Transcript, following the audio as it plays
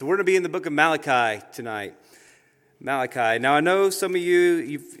So we're going to be in the book of Malachi tonight. Malachi. Now, I know some of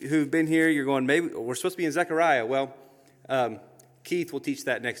you who've been here, you're going, maybe we're supposed to be in Zechariah. Well, Keith will teach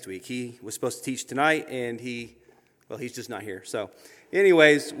that next week. He was supposed to teach tonight, and he's just not here. So,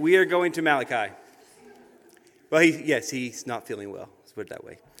 anyways, we are going to Malachi. Well, he's not feeling well. Let's put it that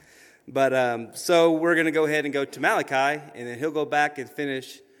way. But so we're going to go ahead and go to Malachi, and then he'll go back and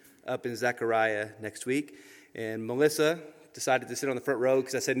finish up in Zechariah next week. And Melissa decided to sit on the front row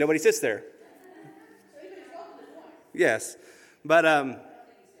because I said nobody sits there. Yes, but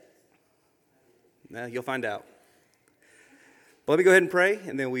you'll find out. But let me go ahead and pray,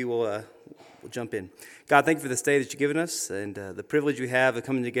 and then we'll jump in. God, thank you for this day that you've given us and the privilege we have of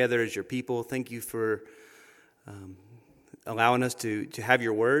coming together as your people. Thank you for allowing us to have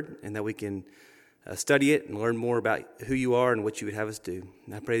your word and that we can study it and learn more about who you are and what you would have us do.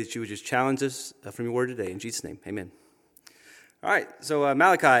 And I pray that you would just challenge us from your word today. In Jesus' name, amen. All right, so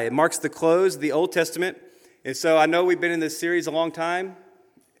Malachi, it marks the close of the Old Testament. And so I know we've been in this series a long time.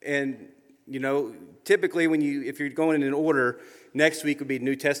 And, typically if you're going in order, next week would be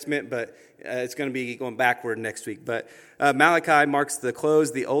New Testament, but it's going to be going backward next week. But Malachi marks the close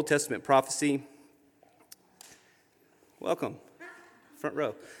of the Old Testament prophecy. Welcome. Front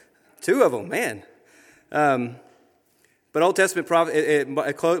row. Two of them, man. But Old Testament it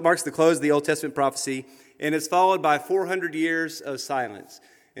marks the close of the Old Testament prophecy, and it's followed by 400 years of silence.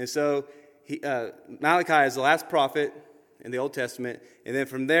 And so Malachi is the last prophet in the Old Testament, and then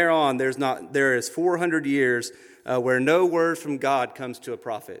from there on, there is 400 years where no word from God comes to a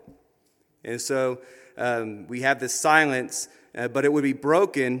prophet. And so we have this silence, but it would be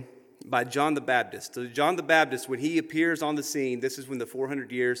broken by John the Baptist. So John the Baptist, when he appears on the scene, this is when the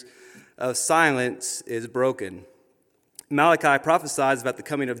 400 years of silence is broken. Malachi prophesies about the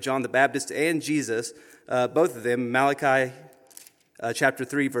coming of John the Baptist and Jesus, both of them. Malachi chapter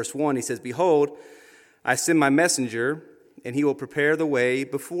 3, verse 1, he says, "Behold, I send my messenger, and he will prepare the way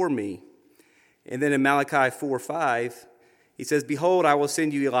before me." And then in Malachi 4:5, he says, "Behold, I will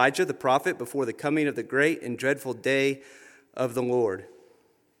send you Elijah the prophet before the coming of the great and dreadful day of the Lord."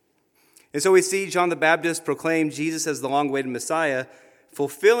 And so we see John the Baptist proclaim Jesus as the long-awaited Messiah,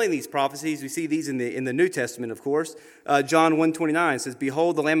 fulfilling these prophecies. We see these in the New Testament, of course. John 1:29 says,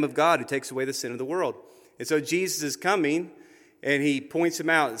 "Behold the Lamb of God who takes away the sin of the world." And so Jesus is coming, and he points him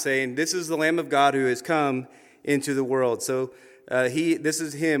out and saying, "This is the Lamb of God who has come into the world." So this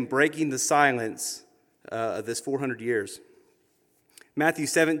is him breaking the silence of this 400 years. Matthew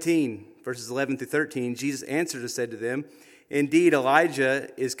 17, verses 11 through 13, Jesus answered and said to them, "Indeed, Elijah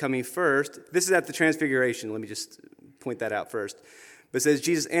is coming first." This is at the Transfiguration. Let me just point that out first. But it says,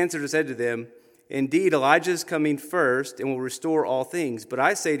 Jesus answered and said to them, "Indeed, Elijah is coming first and will restore all things. But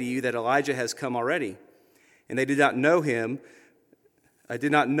I say to you that Elijah has come already. And they did not know him. I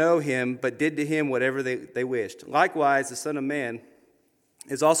did not know him, but did to him whatever they wished. Likewise, the Son of Man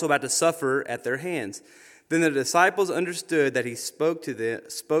is also about to suffer at their hands." Then the disciples understood that he spoke to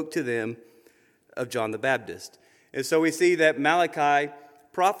them of John the Baptist. And so we see that Malachi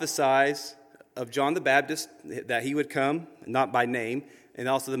prophesies of John the Baptist, that he would come, not by name, and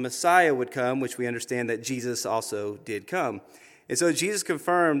also the Messiah would come, which we understand that Jesus also did come. And so Jesus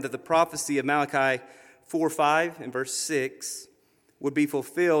confirmed that the prophecy of Malachi 4:5 and verse 6 would be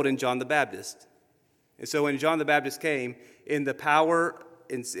fulfilled in John the Baptist. And so when John the Baptist came, in the power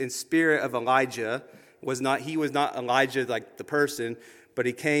and spirit of Elijah, he was not Elijah like the person, but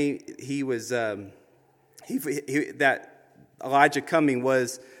that Elijah coming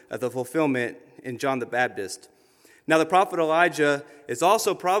was the fulfillment in John the Baptist. Now, the prophet Elijah is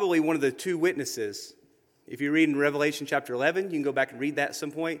also probably one of the two witnesses. If you read in Revelation chapter 11, you can go back and read that at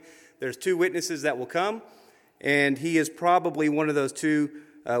some point. There's two witnesses that will come, and he is probably one of those two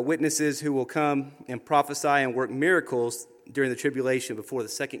witnesses who will come and prophesy and work miracles during the tribulation before the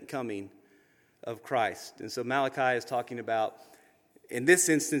second coming of Christ. And so Malachi is talking about, in this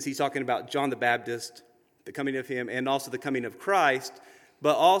instance, he's talking about John the Baptist, the coming of him, and also the coming of Christ.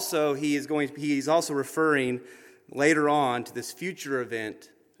 But also he's also referring later on to this future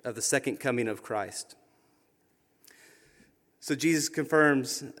event of the second coming of Christ. So Jesus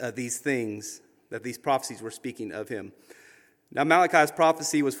confirms these things, that these prophecies were speaking of him. Now Malachi's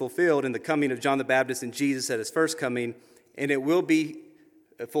prophecy was fulfilled in the coming of John the Baptist and Jesus at his first coming, and it will be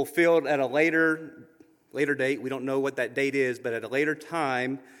fulfilled at a later date. We don't know what that date is, but at a later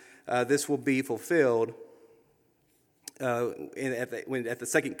time, this will be fulfilled at the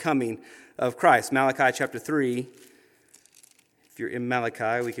second coming of Christ. Malachi chapter 3. If you're in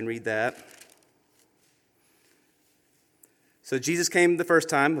Malachi, we can read that. So Jesus came the first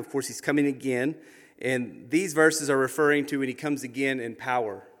time. Of course, he's coming again. And these verses are referring to when he comes again in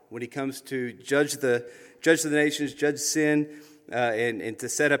power. when he comes to judge the nations, judge sin, and to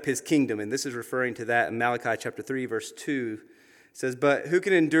set up his kingdom. And this is referring to that in Malachi chapter 3, verse 2. It says, "But who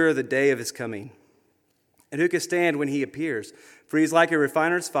can endure the day of his coming? And who can stand when he appears? For he is like a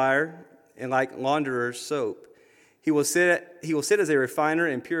refiner's fire and like launderer's soap. He will sit as a refiner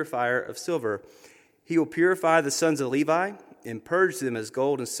and purifier of silver. He will purify the sons of Levi and purge them as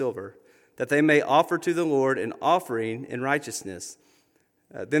gold and silver, that they may offer to the Lord an offering in righteousness.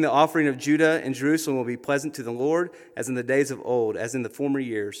 Then the offering of Judah and Jerusalem will be pleasant to the Lord, as in the days of old, as in the former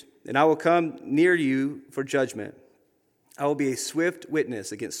years. And I will come near you for judgment. I will be a swift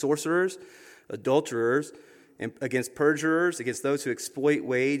witness against sorcerers, adulterers, and against perjurers, against those who exploit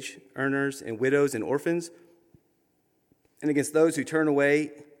wage earners and widows and orphans, and against those who turn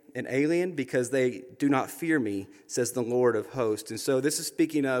away an alien because they do not fear me, says the Lord of hosts." And so this is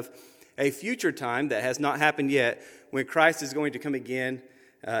speaking of a future time that has not happened yet, when Christ is going to come again,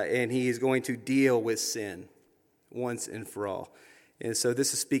 and he is going to deal with sin once and for all. And so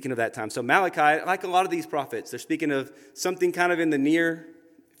this is speaking of that time. So Malachi, like a lot of these prophets, they're speaking of something kind of in the near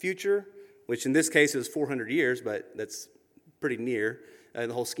future, which in this case is 400 years, but that's pretty near in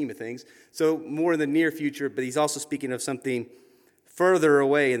the whole scheme of things. So more in the near future, but he's also speaking of something further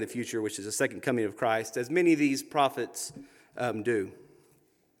away in the future, which is the second coming of Christ, as many of these prophets do.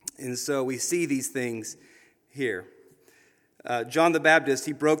 And so we see these things here. John the Baptist,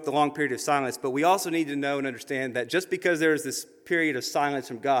 he broke the long period of silence, but we also need to know and understand that just because there is this period of silence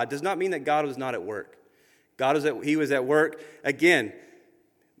from God does not mean that God was not at work. He was at work, again,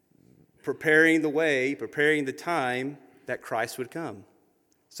 preparing the way, preparing the time that Christ would come.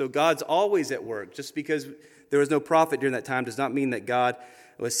 So God's always at work. Just because there was no prophet during that time does not mean that God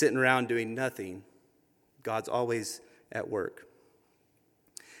was sitting around doing nothing. God's always at work.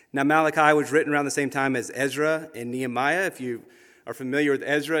 Now, Malachi was written around the same time as Ezra and Nehemiah. If you are familiar with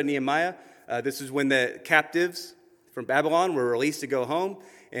Ezra and Nehemiah, this is when the captives from Babylon were released to go home,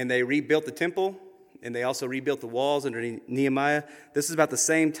 and they rebuilt the temple, and they also rebuilt the walls under Nehemiah. This is about the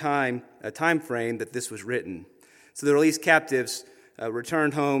same time frame that this was written. So the released captives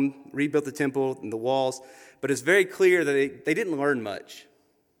returned home, rebuilt the temple and the walls, but it's very clear that they didn't learn much.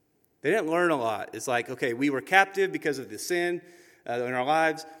 They didn't learn a lot. It's like, okay, we were captive because of the sin in our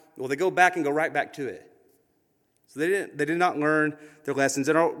lives. Well, they go back and go right back to it. So they did not learn their lessons.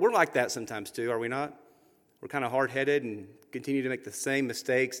 And we're like that sometimes too, are we not? We're kind of hard-headed and continue to make the same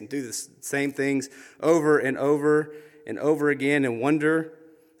mistakes and do the same things over and over and over again and wonder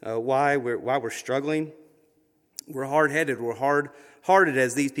why we're struggling. We're hard-headed. We're hard-hearted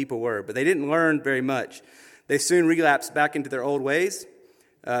as these people were. But they didn't learn very much. They soon relapsed back into their old ways,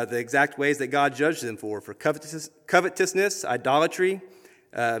 the exact ways that God judged them for covetousness, idolatry,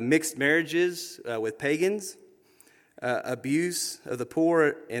 mixed marriages with pagans, abuse of the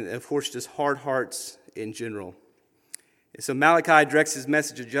poor, and of course just hard hearts in general. And so Malachi directs his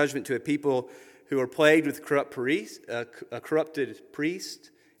message of judgment to a people who are plagued with a corrupted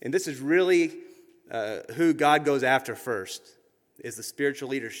priest. And this is really who God goes after first, is the spiritual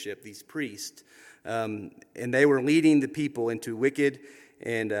leadership, these priests. And they were leading the people into wicked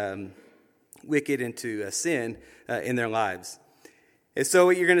into sin in their lives. And so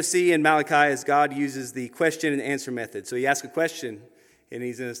what you're going to see in Malachi is God uses the question and answer method. So he asks a question, and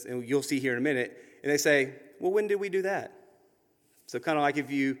you'll see here in a minute, and they say, well, when did we do that? So kind of like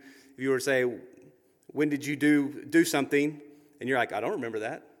if you were to say, when did you do something? And you're like, I don't remember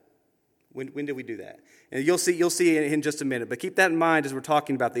that. When did we do that? And you'll see in just a minute. But keep that in mind as we're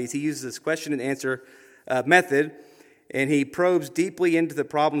talking about these. He uses this question and answer method, and he probes deeply into the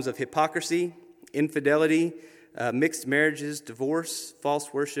problems of hypocrisy, infidelity, mixed marriages, divorce,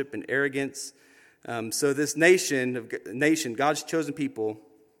 false worship, and arrogance. So this nation, God's chosen people,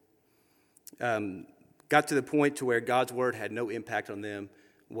 got to the point to where God's word had no impact on them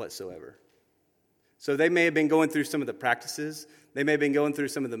whatsoever. So they may have been going through some of the practices, they may have been going through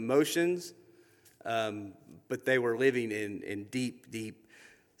some of the motions, but they were living in deep, deep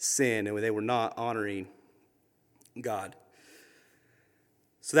sin, and they were not honoring God.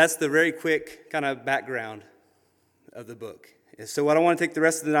 So that's the very quick kind of background of the book. And so what I want to take the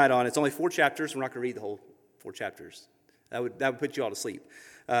rest of the night on, it's only 4 chapters. We're not going to read the whole 4 chapters. That would put you all to sleep.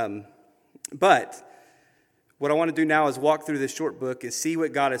 But what I want to do now is walk through this short book and see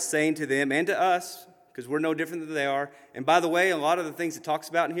what God is saying to them and to us, because we're no different than they are. And by the way, a lot of the things it talks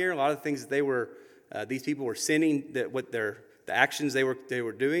about in here, a lot of the things that these people were sinning, the actions they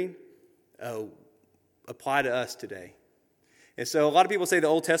were doing, apply to us today. And so a lot of people say the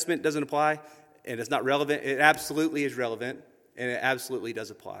Old Testament doesn't apply and it's not relevant. It absolutely is relevant, and it absolutely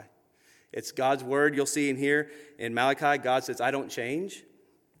does apply. It's God's word. You'll see in here in Malachi, God says, I don't change.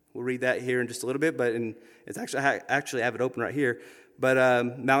 We'll read that here in just a little bit, but it's actually I have it open right here. But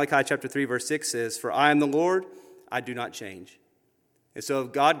Malachi chapter 3, verse 6 says, "For I am the Lord, I do not change." And so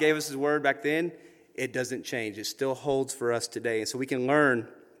if God gave us his word back then, it doesn't change. It still holds for us today. And so we can learn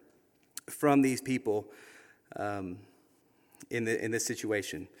from these people in this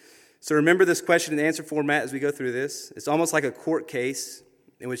situation. So remember this question and answer format as we go through this. It's almost like a court case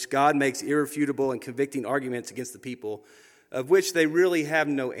in which God makes irrefutable and convicting arguments against the people, of which they really have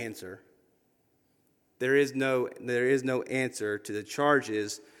no answer. There is no answer to the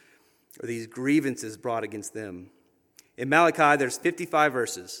charges or these grievances brought against them. In Malachi, there's 55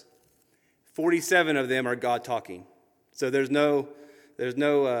 verses. 47 of them are God talking. So there's no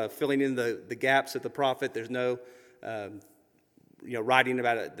filling in the gaps of the prophet. There's no writing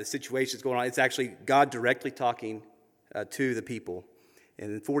about the situations going on. It's actually God directly talking to the people.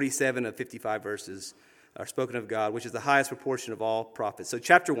 And 47 of 55 verses are spoken of God, which is the highest proportion of all prophets. So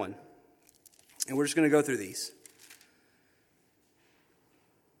chapter 1, and we're just going to go through these.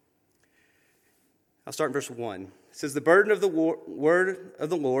 I'll start in verse 1. It says, "The burden of the word of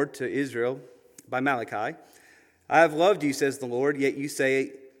the Lord to Israel by Malachi. I have loved you, says the Lord, yet you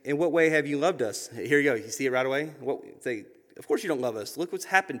say, in what way have you loved us?" Here you go. You see it right away? Of course you don't love us. Look what's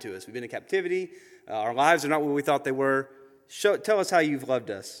happened to us. We've been in captivity. Our lives are not what we thought they were. Tell us how you've loved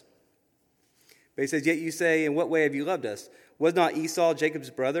us. But he says, "Yet you say, in what way have you loved us? Was not Esau Jacob's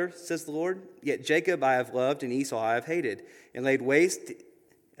brother, says the Lord? Yet Jacob I have loved, and Esau I have hated, and laid waste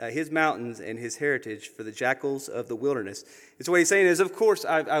his mountains and his heritage for the jackals of the wilderness." And so what he's saying is, of course,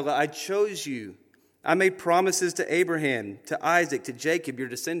 I chose you. I made promises to Abraham, to Isaac, to Jacob, your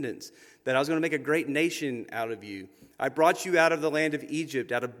descendants, that I was going to make a great nation out of you. I brought you out of the land of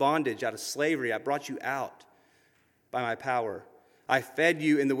Egypt, out of bondage, out of slavery. I brought you out by my power. I fed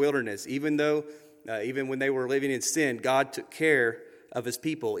you in the wilderness, even when they were living in sin, God took care of his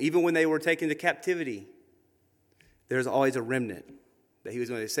people. Even when they were taken to captivity, there's always a remnant, that he was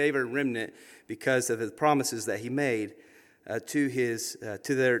going to save a remnant because of his promises that he made to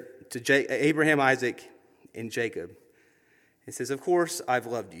Abraham, Isaac, and Jacob. It says, of course, I've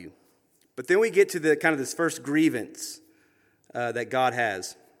loved you. But then we get to the kind of this first grievance that God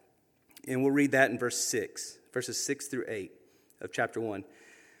has. And we'll read that in verses 6 through 8 of chapter 1. It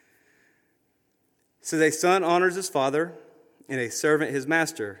says, "A son honors his father, and a servant his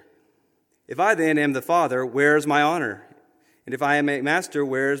master. If I then am the father, where is my honor? And if I am a master,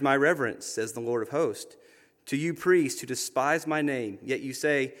 where is my reverence, says the Lord of hosts? To you priests who despise my name, yet you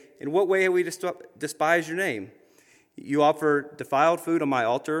say, in what way have we despised your name? You offer defiled food on my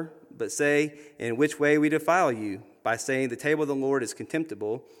altar, but say, in which way we defile you? By saying the table of the Lord is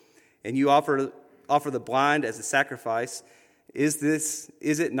contemptible, and you offer the blind as a sacrifice. Is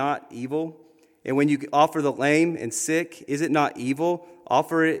it not evil? And when you offer the lame and sick, is it not evil?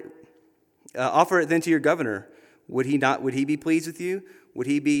 Offer it then to your governor. Would he be pleased with you? Would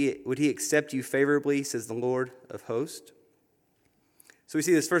he accept you favorably, says the Lord of hosts?" So we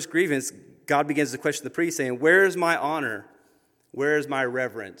see this first grievance. God begins to question the priest, saying, where is my honor? Where is my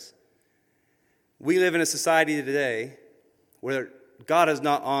reverence? We live in a society today where God is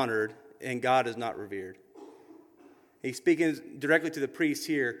not honored and God is not revered. He's speaking directly to the priest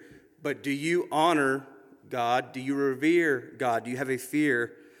here, but do you honor God? Do you revere God? Do you have a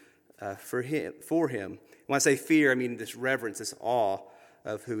fear for him? When I say fear, I mean this reverence, this awe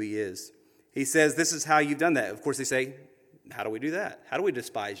of who he is. He says, this is how you've done that. Of course, they say, how do we do that? How do we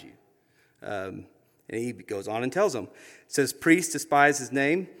despise you? And he goes on and tells them. It says, priests despise his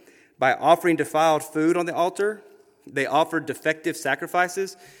name by offering defiled food on the altar. They offered defective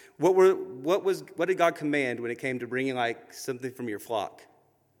sacrifices. What did God command when it came to bringing like something from your flock?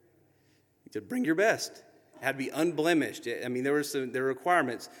 He said, bring your best. It had to be unblemished. I mean, there were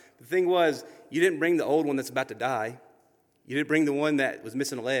requirements. The thing was, you didn't bring the old one that's about to die. You didn't bring the one that was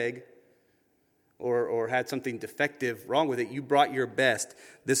missing a leg or had something defective wrong with it. You brought your best.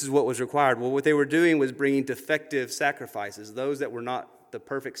 This is what was required. Well, what they were doing was bringing defective sacrifices, those that were not the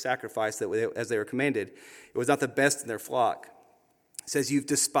perfect sacrifice as they were commanded. It was not the best in their flock. It says, you've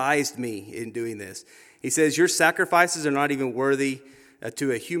despised me in doing this. He says, your sacrifices are not even worthy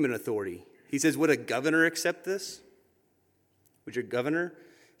to a human authority. He says, would a governor accept this? Would your governor?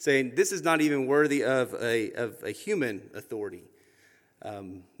 Saying, this is not even worthy of a human authority,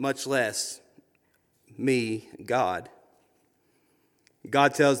 much less me, God.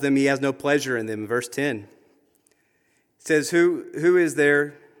 God tells them he has no pleasure in them. Verse 10. It says, who is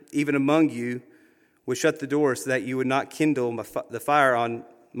there even among you would shut the door so that you would not kindle the fire on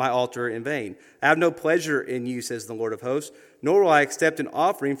my altar in vain? I have no pleasure in you, says the Lord of hosts, nor will I accept an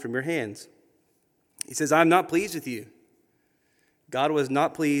offering from your hands. He says, I am not pleased with you. God was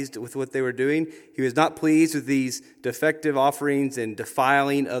not pleased with what they were doing. He was not pleased with these defective offerings and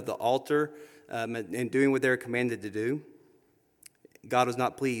defiling of the altar and doing what they were commanded to do. God was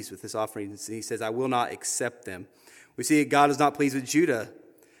not pleased with this offering. He says, I will not accept them. We see that God is not pleased with Judah,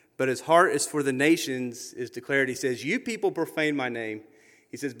 but his heart is for the nations, is declared. He says, you people profane my name.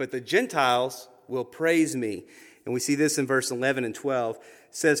 He says, but the Gentiles will praise me. And we see this in verse 11 and 12. It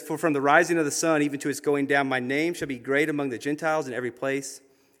says, for from the rising of the sun even to its going down, my name shall be great among the Gentiles in every place.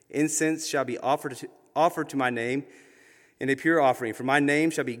 Incense shall be offered to my name in a pure offering. For my name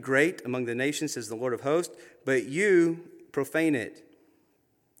shall be great among the nations, says the Lord of hosts. But you profane it,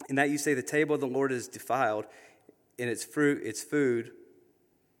 in that you say the table of the Lord is defiled, and its food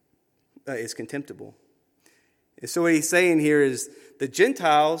is contemptible. And so what he's saying here is the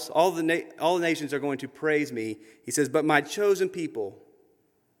Gentiles, all the nations are going to praise me. He says, but my chosen people,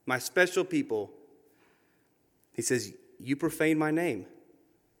 my special people, he says, you profane my name.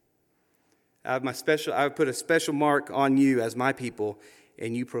 I have put a special mark on you as my people,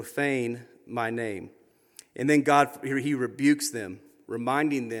 and you profane my name. And then God, he rebukes them,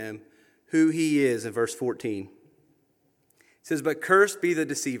 reminding them who he is in verse 14. It says, but cursed be the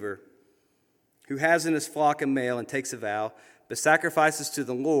deceiver, who has in his flock a male and takes a vow, but sacrifices to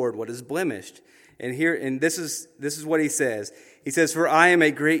the Lord what is blemished. And this is what he says. He says, for I am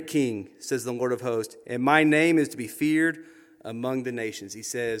a great king, says the Lord of hosts, and my name is to be feared among the nations. He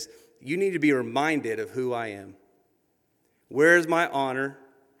says, you need to be reminded of who I am. Where is my honor?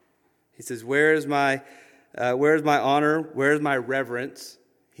 He says, where is my honor? Where is my reverence?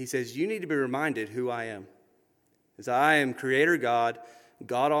 He says, you need to be reminded who I am. He says, I am Creator God,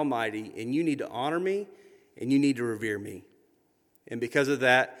 God Almighty, and you need to honor me, and you need to revere me. And because of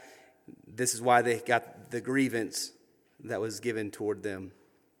that, this is why they got the grievance that was given toward them.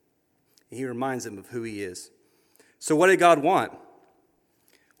 And he reminds them of who he is. So what did God want?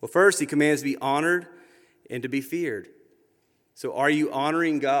 Well, first, he commands to be honored and to be feared. So are you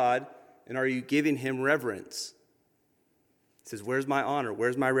honoring God, and are you giving him reverence? He says, where's my honor?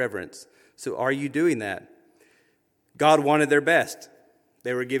 Where's my reverence? So are you doing that? God wanted their best.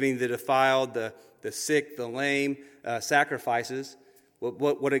 They were giving the defiled, the sick, the lame sacrifices.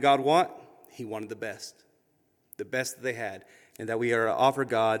 What did God want? He wanted the best that they had, and that we are to offer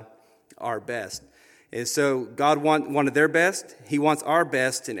God our best. And so God wanted their best. He wants our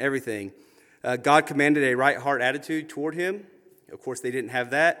best in everything. God commanded a right heart attitude toward him. Of course, they didn't have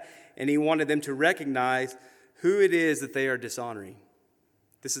that, and he wanted them to recognize who it is that they are dishonoring.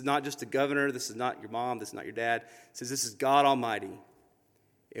 This is not just a governor. This is not your mom. This is not your dad. It says this is God Almighty.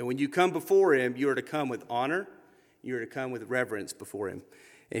 And when you come before him, you are to come with honor. You are to come with reverence before him.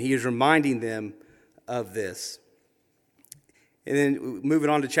 And he is reminding them of this. And then moving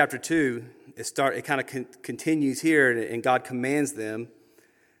on to chapter 2, it kind of continues here, and God commands them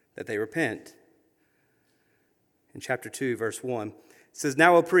that they repent. In chapter 2, verse 1, it says,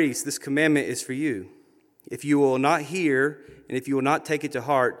 now, O priest, this commandment is for you. If you will not hear, and if you will not take it to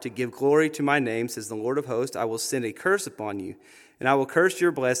heart to give glory to my name, says the Lord of hosts, I will send a curse upon you, and I will curse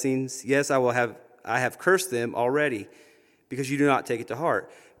your blessings. Yes, I have cursed them already, because you do not take it to heart.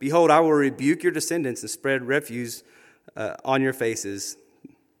 Behold, I will rebuke your descendants and spread refuse on your faces,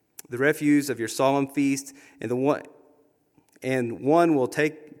 the refuse of your solemn feast, and one will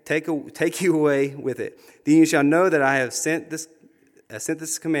take you away with it. Then you shall know that I have sent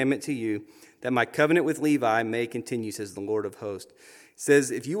this commandment to you, that my covenant with Levi may continue, says the Lord of hosts. It says,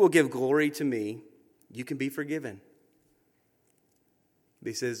 if you will give glory to me, you can be forgiven. But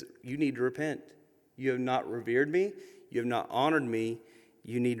he says, you need to repent. You have not revered me. You have not honored me.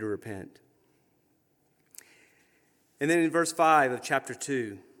 You need to repent. And then in verse 5 of chapter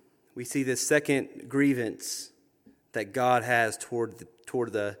 2, we see this second grievance that God has toward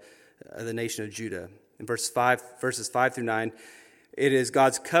the nation of Judah. In verses 5 through 9, it is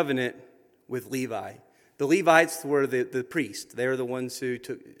God's covenant with Levi. The Levites were the priests. They were the ones who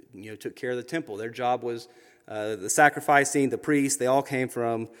took care of the temple. Their job was the sacrificing, the priests. They all came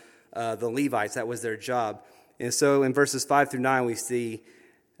from the Levites. That was their job. And so in verses 5 through 9, we see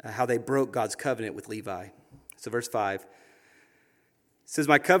how they broke God's covenant with Levi. So verse 5 says,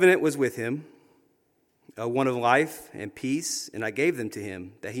 my covenant was with him, one of life and peace, and I gave them to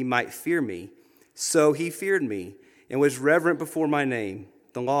him, that he might fear me. So he feared me, and was reverent before my name.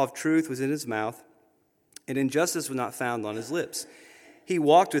 The law of truth was in his mouth, and injustice was not found on his lips. He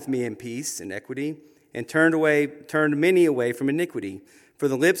walked with me in peace and equity, and turned many away from iniquity. For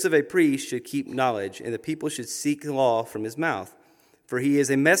the lips of a priest should keep knowledge, and the people should seek the law from his mouth. For he is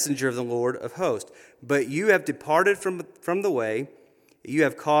a messenger of the Lord of hosts. But you have departed from the way. You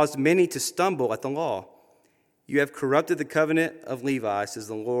have caused many to stumble at the law. You have corrupted the covenant of Levi, says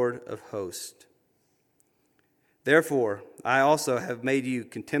the Lord of hosts. Therefore, I also have made you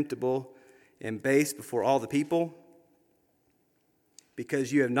contemptible and base before all the people,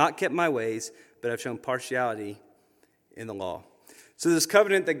 because you have not kept my ways, but have shown partiality in the law. So this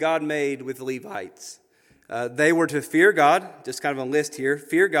covenant that God made with the Levites, they were to fear God, just kind of a list here,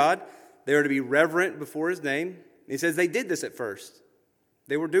 fear God. They were to be reverent before his name. He says they did this at first.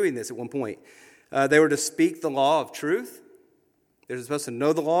 They were doing this at one point. They were to speak the law of truth. They were supposed to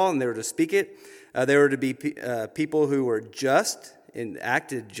know the law, and they were to speak it. They were to be people who were just and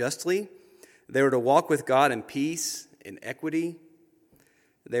acted justly. They were to walk with God in peace and equity.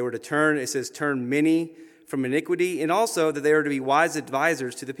 They were to turn many from iniquity, and also that they were to be wise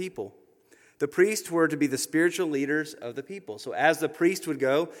advisors to the people. The priests were to be the spiritual leaders of the people. So as the priest would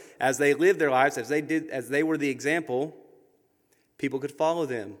go, as they lived their lives, as they were the example, people could follow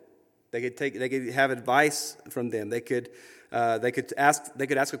them. They could have advice from them. They could ask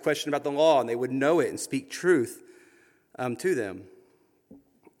a question about the law, and they would know it and speak truth to them.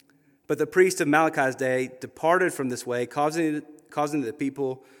 But the priests of Malachi's day departed from this way, causing the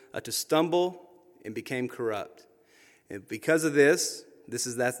people to stumble and became corrupt. And because of this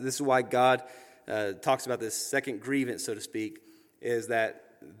is why God talks about this second grievance, so to speak, is that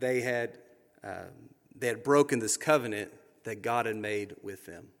they had broken this covenant that God had made with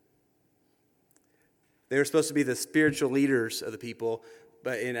them. They were supposed to be the spiritual leaders of the people,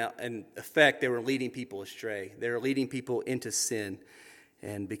 but in effect, they were leading people astray. They were leading people into sin.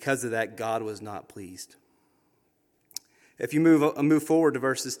 And because of that, God was not pleased. If you move forward to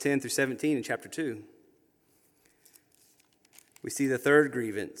verses 10 through 17 in chapter 2, we see the third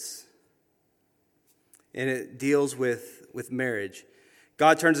grievance, and it deals with marriage.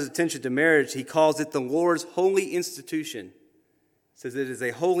 God turns his attention to marriage. He calls it the Lord's holy institution. He says it is a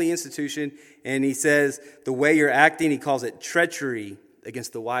holy institution, and he says the way you're acting, he calls it treachery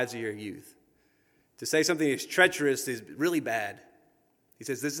against the wives of your youth. To say something is treacherous is really bad. He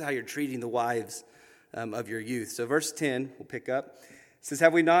says this is how you're treating the wives of your youth. So verse 10, we'll pick up. It says,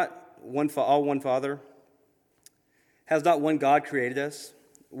 have we not all one Father? Has not one God created us?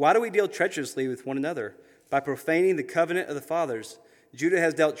 Why do we deal treacherously with one another? By profaning the covenant of the fathers. Judah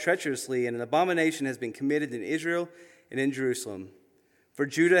has dealt treacherously, and an abomination has been committed in Israel and in Jerusalem. For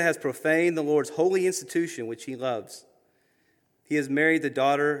Judah has profaned the Lord's holy institution, which he loves. He has married the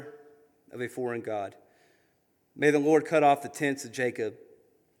daughter of a foreign god. May the Lord cut off the tents of Jacob.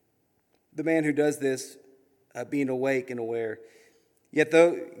 The man who does this, being awake and aware. Yet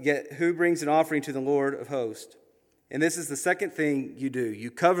who brings an offering to the Lord of hosts? And this is the second thing you do. You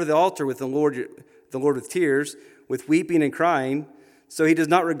cover the altar with the Lord with tears, with weeping and crying, so he does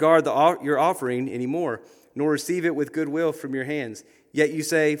not regard your offering anymore, nor receive it with goodwill from your hands. Yet you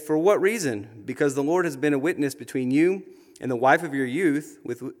say, for what reason? Because the Lord has been a witness between you and the wife of your youth,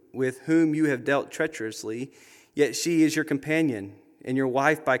 with whom you have dealt treacherously. Yet she is your companion and your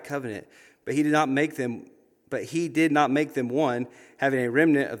wife by covenant. But he did not make them one, having a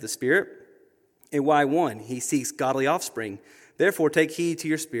remnant of the Spirit. And why one? He seeks godly offspring. Therefore take heed to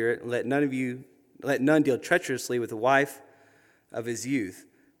your spirit, and let none deal treacherously with the wife of his youth.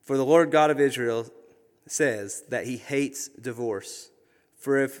 For the Lord God of Israel says that he hates divorce.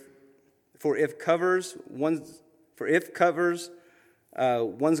 For if covers one's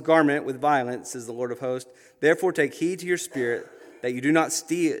garment with violence, says the Lord of hosts, therefore take heed to your spirit, that you do not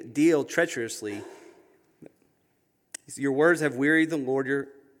deal treacherously. Your words have wearied the Lord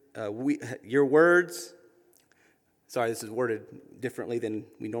your words. Sorry, this is worded differently than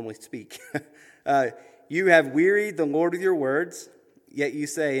we normally speak. You have wearied the Lord with your words, yet you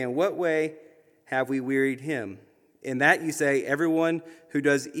say, in what way have we wearied him? In that you say, everyone who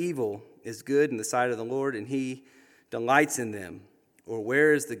does evil is good in the sight of the Lord, and he delights in them. Or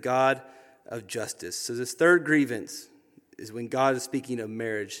where is the God of justice? So this third grievance is when God is speaking of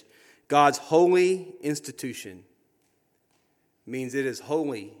marriage. God's holy institution means it is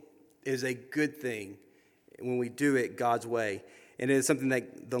holy. It is a good thing when we do it God's way. And it is something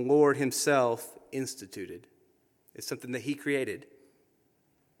that the Lord himself instituted. It's something that he created.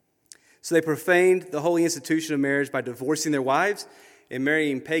 So they profaned the holy institution of marriage by divorcing their wives and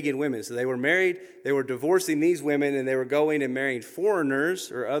marrying pagan women. So they were married, they were divorcing these women, and they were going and marrying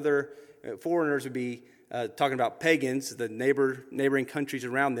foreigners, or other foreigners would be talking about pagans, the neighboring countries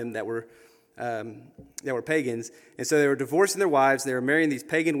around them that were pagans. And so they were divorcing their wives, they were marrying these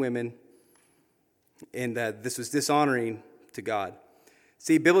pagan women, and this was dishonoring to God.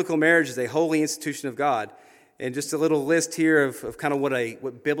 See, biblical marriage is a holy institution of God. And just a little list here of kind of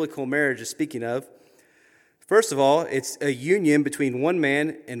what biblical marriage is speaking of. First of all, it's a union between one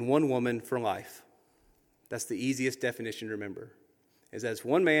man and one woman for life. That's the easiest definition to remember. Is that it's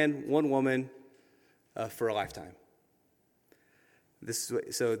one man, one woman for a lifetime. This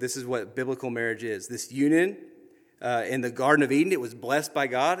is what biblical marriage is. This union in the Garden of Eden, it was blessed by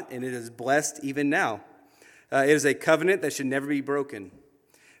God, and it is blessed even now. It is a covenant that should never be broken.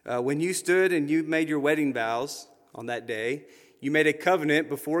 When you stood and you made your wedding vows on that day, you made a covenant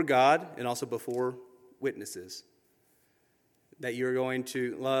before God and also before witnesses that you're going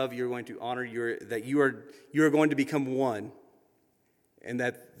to love, you're going to honor, that you are going to become one, and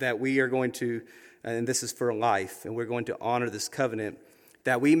that we are going to, and this is for life, and we're going to honor this covenant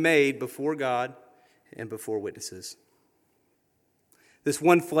that we made before God and before witnesses. This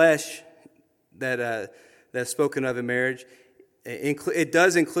one flesh that's spoken of in marriage, it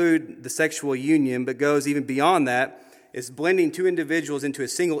does include the sexual union, but goes even beyond that. It's blending two individuals into a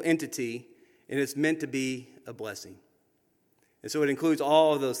single entity, and it's meant to be a blessing. And so it includes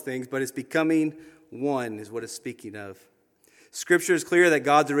all of those things, but it's becoming one is what it's speaking of. Scripture is clear that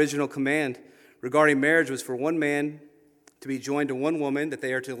God's original command regarding marriage was for one man to be joined to one woman, that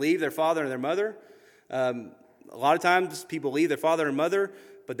they are to leave their father and their mother. A lot of times people leave their father and mother,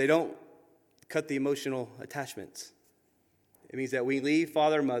 but they don't cut the emotional attachments. It means that we leave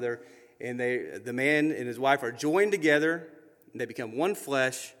father and mother, and the man and his wife are joined together, and they become one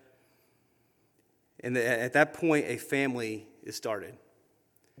flesh, and at that point a family is started.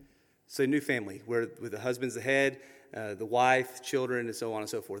 So a new family, where the husband's the head, the wife, children, and so on and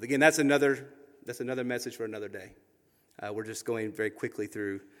so forth. Again, that's another message for another day. We're just going very quickly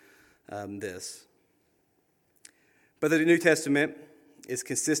through this. But the New Testament is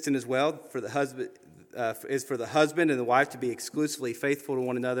consistent as well for the husband and the wife to be exclusively faithful to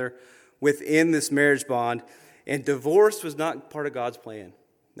one another within this marriage bond. And divorce was not part of God's plan.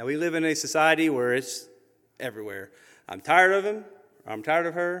 Now, we live in a society where it's everywhere. I'm tired of him, or I'm tired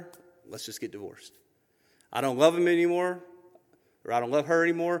of her, let's just get divorced. I don't love him anymore, or I don't love her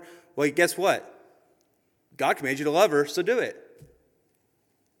anymore. Well, guess what? God commanded you to love her, so do it.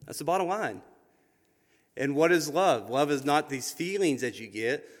 That's the bottom line. And what is love? Love is not these feelings that you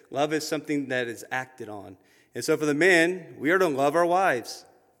get. Love is something that is acted on. And so for the men, we are to love our wives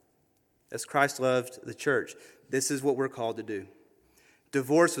as Christ loved the church. This is what we're called to do.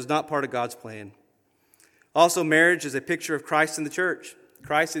 Divorce was not part of God's plan. Also, marriage is a picture of Christ and the church.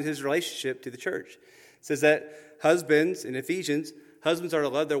 Christ and his relationship to the church. It says that husbands, in Ephesians, husbands are to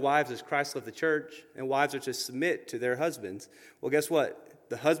love their wives as Christ loved the church, and wives are to submit to their husbands. Well, guess what?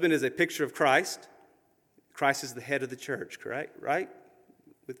 The husband is a picture of Christ. Christ is the head of the church, correct? Right?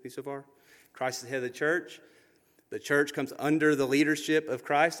 With me so far? Christ is the head of the church. The church comes under the leadership of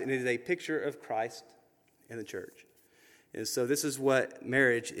Christ, and it is a picture of Christ and the church. And so this is what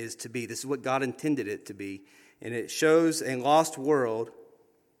marriage is to be. This is what God intended it to be. And it shows a lost world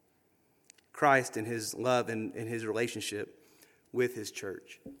Christ and his love and his relationship with his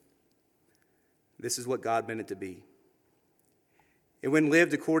church. This is what God meant it to be. And when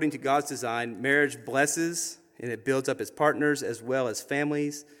lived according to God's design, marriage blesses and it builds up its partners as well as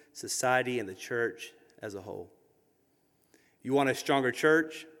families, society, and the church as a whole. You want a stronger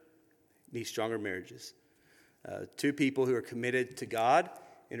church? You need stronger marriages. Two people who are committed to God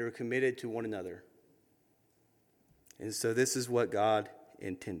and who are committed to one another. And so this is what God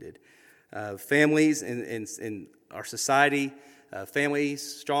intended. Families in our society,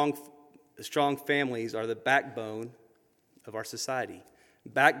 strong families are the backbone of our society,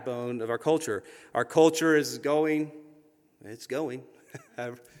 backbone of our culture. Our culture is going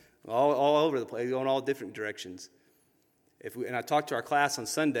all over the place, going all different directions. And I talked to our class on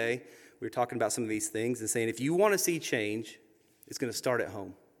Sunday. We were talking about some of these things and saying, if you want to see change, it's going to start at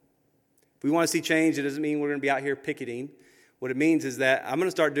home. If we want to see change, it doesn't mean we're going to be out here picketing. What it means is that I'm going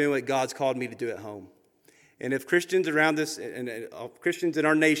to start doing what God's called me to do at home. And if Christians around this, and Christians in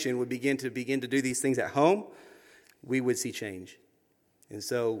our nation would begin to do these things at home, we would see change. And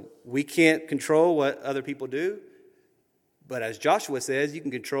so we can't control what other people do, but as Joshua says, you can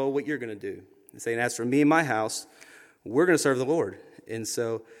control what you're going to do. And saying, as for me and my house, we're going to serve the Lord. And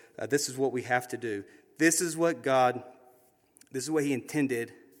so this is what we have to do. This is what he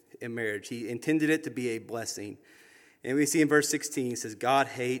intended in marriage. He intended it to be a blessing. And we see in verse 16, he says, God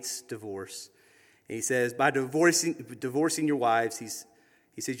hates divorce. And he says, by divorcing your wives, he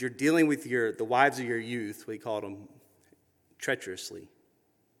says, you're dealing with the wives of your youth, what he called them, treacherously.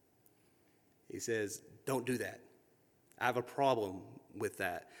 He says, don't do that. I have a problem with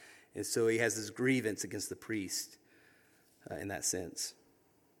that. And so he has this grievance against the priest in that sense.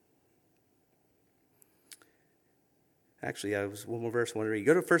 Actually, I was one more verse I want to read.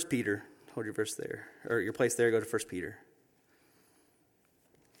 Go to 1 Peter. Hold your verse there. Or your place there, go to 1 Peter.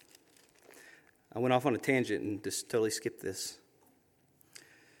 I went off on a tangent and just totally skipped this.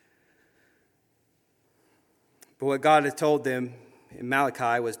 But what God had told them in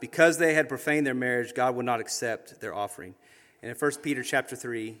Malachi was because they had profaned their marriage, God would not accept their offering. And in 1 Peter chapter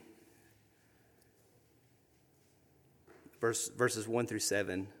 3, verses 1 through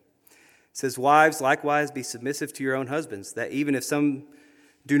 7, it says, "Wives, likewise be submissive to your own husbands, that even if some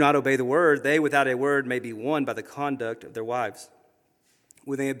do not obey the word, they without a word may be won by the conduct of their wives.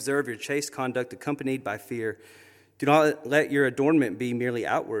 When they observe your chaste conduct accompanied by fear, do not let your adornment be merely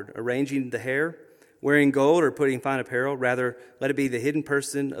outward, arranging the hair, wearing gold, or putting fine apparel. Rather, let it be the hidden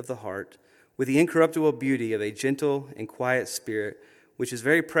person of the heart, with the incorruptible beauty of a gentle and quiet spirit, which is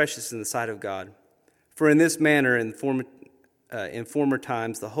very precious in the sight of God. For in this manner, in former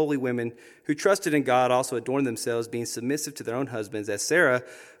times, the holy women who trusted in God also adorned themselves, being submissive to their own husbands, as Sarah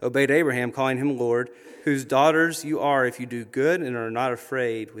obeyed Abraham, calling him Lord, whose daughters you are if you do good and are not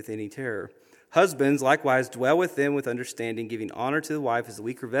afraid with any terror. Husbands, likewise, dwell with them with understanding, giving honor to the wife as the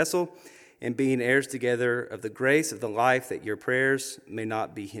weaker vessel, and being heirs together of the grace of the life, that your prayers may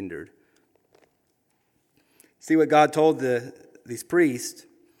not be hindered." See what God told these priests?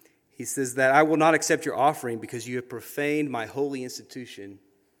 He says that I will not accept your offering because you have profaned my holy institution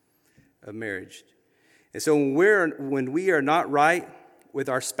of marriage. And so when we are not right with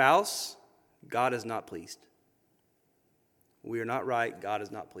our spouse, God is not pleased. We are not right, God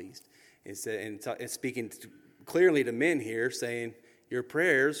is not pleased. And it's speaking clearly to men here, saying your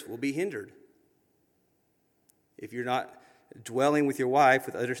prayers will be hindered if you're not dwelling with your wife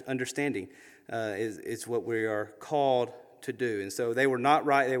with understanding. Is what we are called to do. And so they were not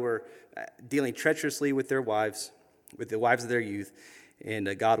right. They were dealing treacherously with their wives, with the wives of their youth,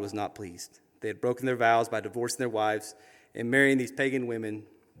 and God was not pleased. They had broken their vows by divorcing their wives and marrying these pagan women,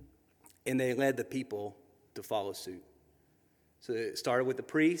 and they led the people to follow suit. So it started with the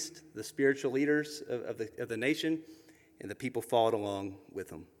priest, the spiritual leaders of the nation, and the people followed along with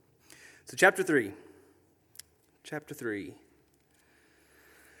them. So chapter 3.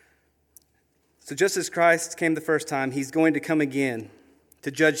 So just as Christ came the first time, he's going to come again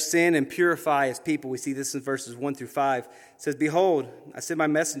to judge sin and purify his people. We see this in verses 1 through 5. It says, "Behold, I send my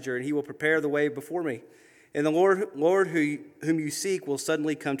messenger, and he will prepare the way before me. And the Lord whom you seek will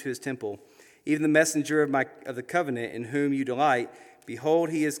suddenly come to his temple. Even the messenger of the covenant in whom you delight. Behold,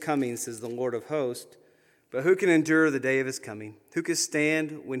 he is coming, says the Lord of hosts. But who can endure the day of his coming? Who can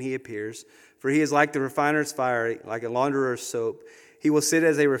stand when he appears? For he is like the refiner's fire, like a launderer's soap. He will sit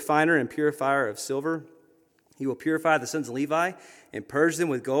as a refiner and purifier of silver. He will purify the sons of Levi and purge them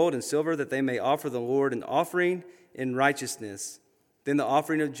with gold and silver, that they may offer the Lord an offering in righteousness. Then the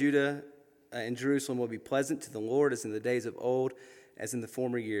offering of Judah and Jerusalem will be pleasant to the Lord, as in the days of old, as in the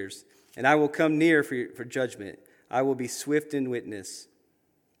former years. And I will come near for judgment. I will be swift in witness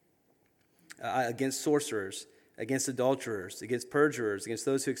against sorcerers, against adulterers, against perjurers, against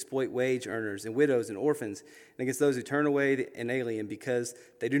those who exploit wage earners and widows and orphans, and against those who turn away an alien, because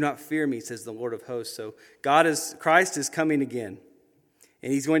they do not fear me, says the Lord of hosts." So Christ is coming again.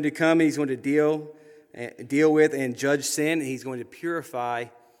 And he's going to come and he's going to deal with and judge sin, and he's going to purify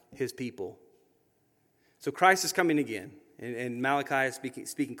his people. So Christ is coming again. And Malachi is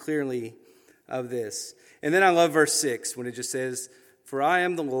speaking clearly of this. And then I love verse 6 when it just says, "For I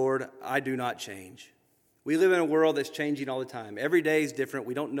am the Lord, I do not change." We live in a world that's changing all the time. Every day is different.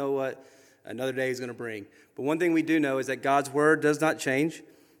 We don't know what another day is going to bring. But one thing we do know is that God's word does not change,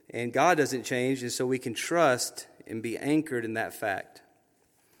 and God doesn't change, and so we can trust and be anchored in that fact,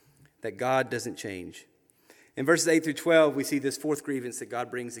 that God doesn't change. In verses 8 through 12, we see this fourth grievance that God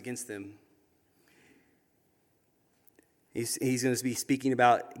brings against them. He's going to be speaking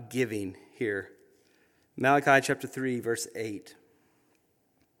about giving here. Malachi chapter 3, verse 8.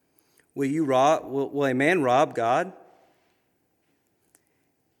 Will a man rob God?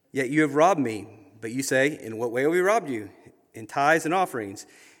 Yet you have robbed me. But you say, in what way have we robbed you? In tithes and offerings.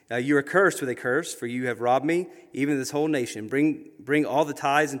 You are cursed with a curse, for you have robbed me, even this whole nation. Bring all the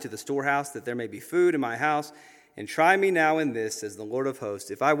tithes into the storehouse, that there may be food in my house. And try me now in this, says the Lord of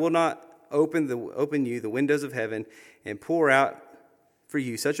hosts, if I will not open you the windows of heaven and pour out for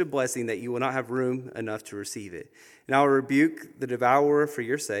you such a blessing that you will not have room enough to receive it. And I will rebuke the devourer for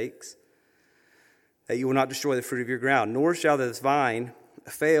your sakes, that you will not destroy the fruit of your ground, nor shall this vine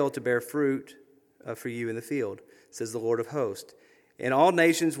fail to bear fruit for you in the field, says the Lord of hosts. And all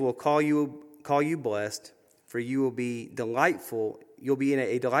nations will call you blessed, for you will be delightful. You'll be in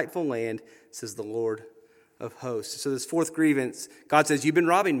a delightful land, says the Lord of hosts. So this fourth grievance, God says, you've been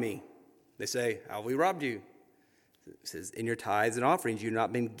robbing me. They say, how have we robbed you? It says, in your tithes and offerings, you've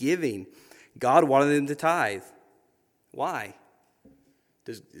not been giving. God wanted them to tithe. Why?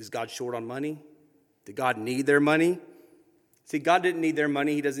 Is God short on money? Did God need their money? See, God didn't need their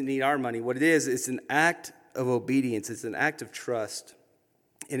money. He doesn't need our money. What it is, it's an act of obedience. It's an act of trust,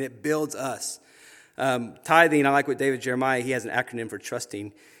 and it builds us. Tithing, I like what David Jeremiah, he has an acronym for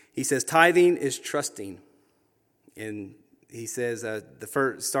trusting. He says tithing is trusting. And he says, the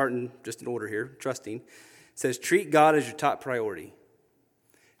first, starting just in order here, trusting, says treat God as your top priority.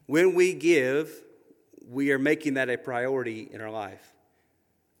 When we give, we are making that a priority in our life.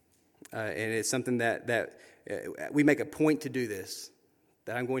 And it's something that we make a point to do this,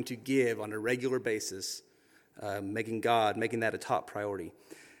 that I'm going to give on a regular basis, making that a top priority.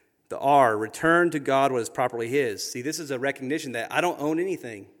 The R, return to God what is properly His. See, this is a recognition that I don't own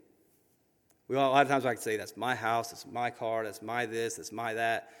anything. A lot of times I can say, that's my house, that's my car, that's my this, that's my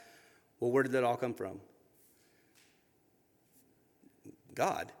that. Well, where did that all come from?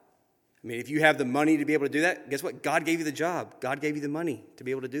 God. I mean, if you have the money to be able to do that, guess what? God gave you the job. God gave you the money to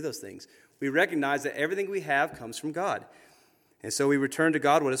be able to do those things. We recognize that everything we have comes from God. And so we return to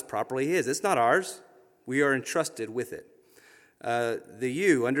God what is properly His. It's not ours. We are entrusted with it. The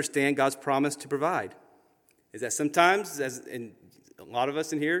U, understand God's promise to provide. Is that sometimes, and a lot of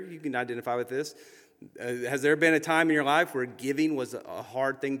us in here, you can identify with this, has there been a time in your life where giving was a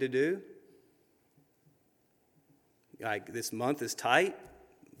hard thing to do? Like, this month is tight,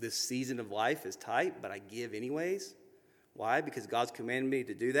 this season of life is tight, but I give anyways. Why? Because God's commanded me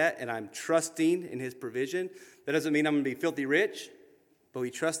to do that, and I'm trusting in His provision. That doesn't mean I'm going to be filthy rich, but we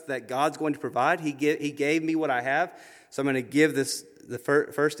trust that God's going to provide. He gave me what I have, so I'm going to give the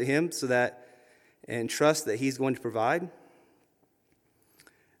first to Him and trust that He's going to provide.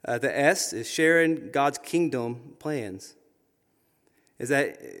 The S is sharing God's kingdom plans. Is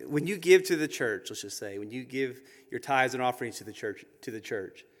that when you give to the church, let's just say, when you give your tithes and offerings to the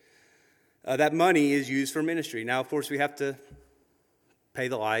church, that money is used for ministry. Now, of course, we have to pay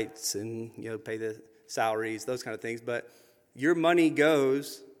the lights and pay the salaries, those kind of things. But your money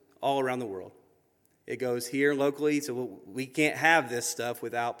goes all around the world. It goes here locally, so we can't have this stuff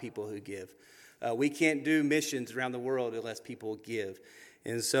without people who give. We can't do missions around the world unless people give.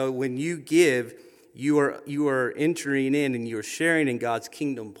 And so when you give, you are entering in and you are sharing in God's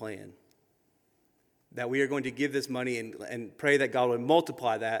kingdom plan. That we are going to give this money and pray that God would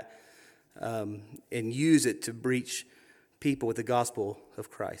multiply that and use it to reach people with the gospel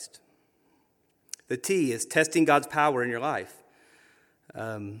of Christ. The T is testing God's power in your life.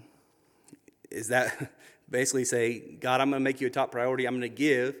 Is that basically say, God, I'm going to make you a top priority. I'm going to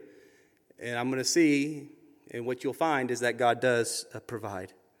give, and I'm going to see, and what you'll find is that God does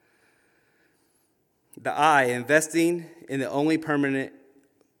provide. The I, invest only in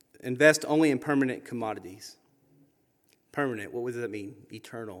permanent commodities. Permanent, what does that mean?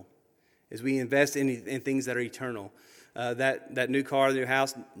 Eternal. As we invest in things that are eternal. That new car, the new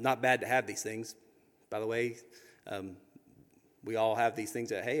house, not bad to have these things. By the way, we all have these things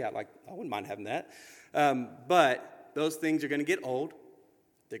that, hey, I wouldn't mind having that. But those things are going to get old.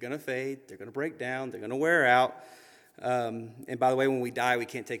 They're going to fade. They're going to break down. They're going to wear out. And by the way, when we die, we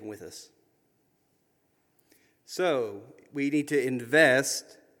can't take them with us. So we need to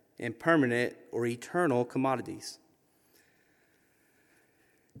invest in permanent or eternal commodities.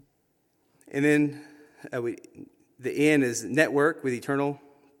 And then the N is network with eternal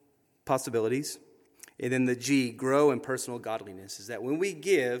possibilities. And then the G, grow in personal godliness, is that when we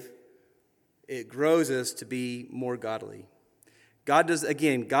give, it grows us to be more godly. God does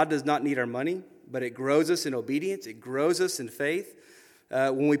not need our money, but it grows us in obedience. It grows us in faith.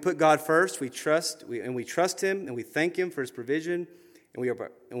 When we put God first, we trust Him, and we thank Him for His provision,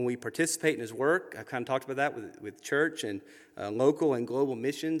 and we participate in His work. I've kind of talked about that with church and local and global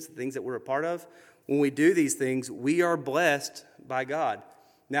missions, things that we're a part of. When we do these things, we are blessed by God.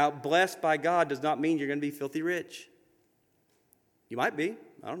 Now, blessed by God does not mean you're going to be filthy rich. You might be.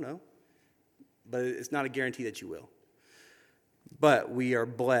 I don't know. But it's not a guarantee that you will. But we are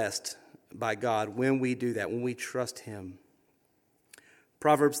blessed by God when we do that, when we trust Him.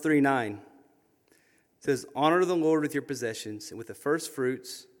 Proverbs 3:9 says, honor the Lord with your possessions and with the first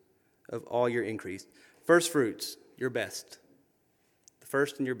fruits of all your increase. First fruits, your best. The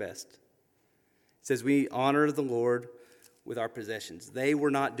first and your best. It says we honor the Lord with our possessions. They were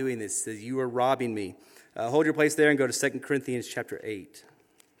not doing this. It says you are robbing me. Hold your place there and go to 2 Corinthians chapter 8.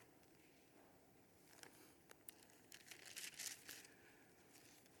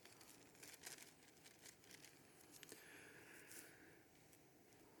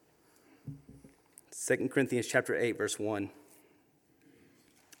 Second Corinthians chapter 8, verse 1. It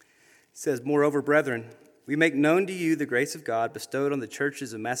says, moreover, brethren, we make known to you the grace of God bestowed on the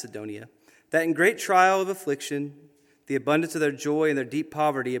churches of Macedonia, that in great trial of affliction, the abundance of their joy and their deep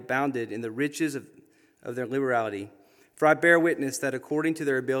poverty abounded in the riches of their liberality. For I bear witness that according to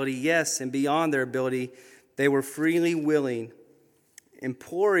their ability, yes, and beyond their ability, they were freely willing,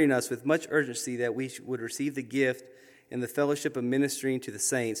 imploring us with much urgency that we would receive the gift and the fellowship of ministering to the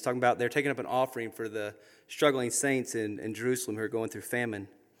saints. Talking about they're taking up an offering for the struggling saints in Jerusalem who are going through famine.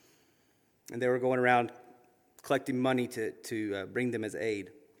 And they were going around collecting money to bring them as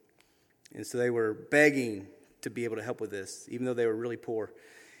aid. And so they were begging to be able to help with this, even though they were really poor.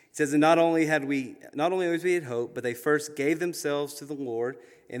 It says, and not only had we had hope, but they first gave themselves to the Lord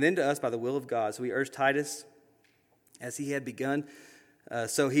and then to us by the will of God. So we urge Titus, as he had begun,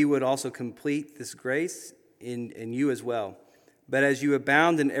 so he would also complete this grace in you as well. But as you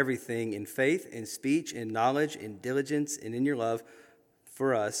abound in everything, in faith, in speech, in knowledge, in diligence, and in your love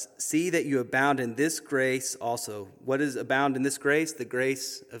for us, see that you abound in this grace also. What is abound in this grace? The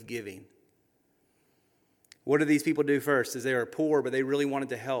grace of giving. What did these people do first? Is they were poor, but they really wanted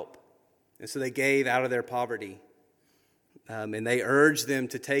to help. And so they gave out of their poverty. And they urged them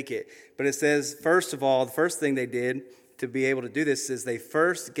to take it. But it says, first of all, the first thing they did to be able to do this is they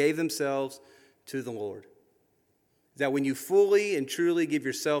first gave themselves to the Lord. That when you fully and truly give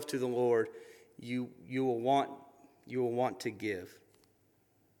yourself to the Lord, you will want to give.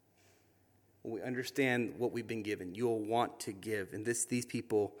 When we understand what we've been given, you will want to give. And these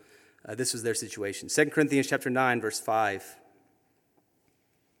people, this was their situation. 2 Corinthians chapter 9, verse 5.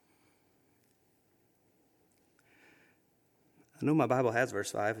 I know my Bible has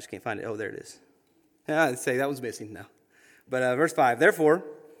verse 5. I just can't find it. Oh, there it is. I'd say that was missing now. But verse 5, therefore,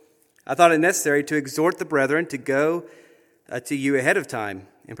 I thought it necessary to exhort the brethren to go to you ahead of time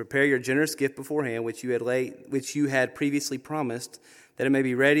and prepare your generous gift beforehand, which you had previously promised, that it may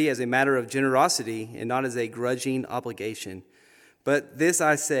be ready as a matter of generosity and not as a grudging obligation. But this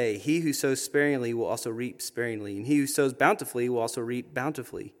I say, he who sows sparingly will also reap sparingly, and he who sows bountifully will also reap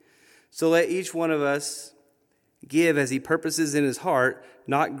bountifully. So let each one of us give as he purposes in his heart,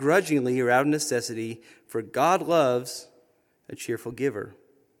 not grudgingly or out of necessity, for God loves a cheerful giver.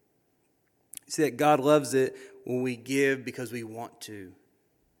 See that God loves it when we give because we want to.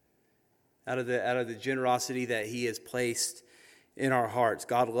 Out of the generosity that he has placed in our hearts.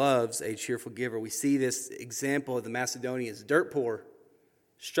 God loves a cheerful giver. We see this example of the Macedonians, dirt poor,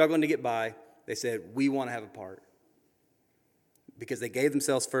 struggling to get by. They said, we want to have a part. Because they gave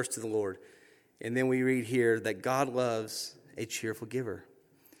themselves first to the Lord. And then we read here that God loves a cheerful giver.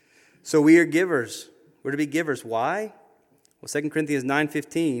 So we are givers. We're to be givers. Why? Well, 2 Corinthians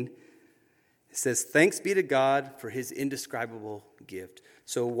 9:15, it says, thanks be to God for his indescribable gift.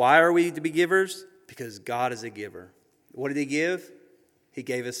 So why are we to be givers? Because God is a giver. What did he give? He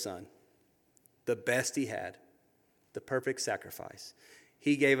gave his son. The best he had. The perfect sacrifice.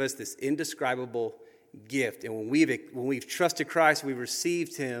 He gave us this indescribable gift. And when we've trusted Christ, we've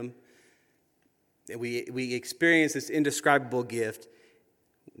received him, and we experience this indescribable gift,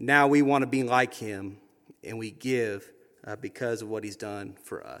 now we want to be like him, and we give because of what he's done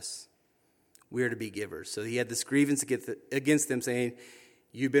for us. We are to be givers. So he had this grievance against them, saying,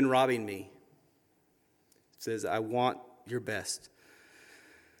 you've been robbing me. It says, I want your best.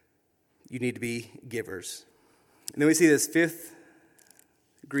 You need to be givers. And then we see this fifth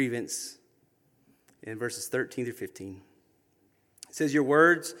grievance in verses 13 through 15. It says, your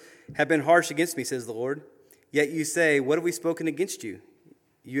words have been harsh against me, says the Lord. Yet you say, what have we spoken against you?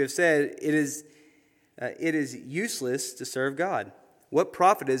 You have said, it is useless to serve God. What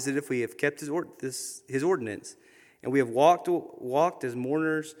profit is it if we have kept his ordinance? And we have walked as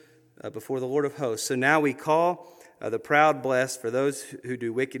mourners before the Lord of hosts. So now we call the proud blessed, for those who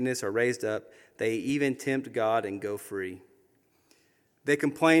do wickedness are raised up. They even tempt God and go free. They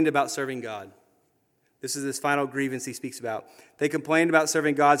complained about serving God. This is this final grievance he speaks about. They complained about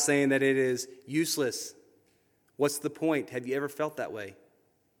serving God, saying that it is useless. What's the point? Have you ever felt that way?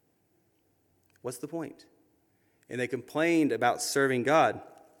 What's the point? And they complained about serving God.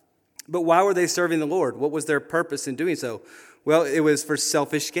 But why were they serving the Lord? What was their purpose in doing so? Well, it was for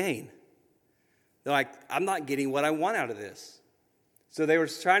selfish gain. They're like, I'm not getting what I want out of this. So they were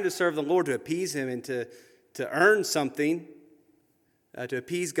trying to serve the Lord to appease him and to earn something, to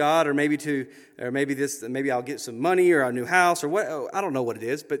appease God, or maybe I'll get some money or a new house or what. I don't know what it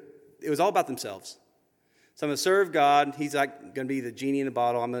is, but it was all about themselves. So I'm going to serve God. He's like going to be the genie in a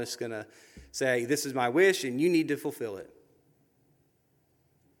bottle. I'm just going to say, this is my wish, and you need to fulfill it.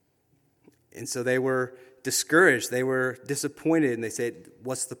 And so they were discouraged. They were disappointed, and they said,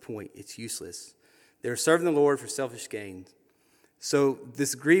 what's the point? It's useless. They were serving the Lord for selfish gain. So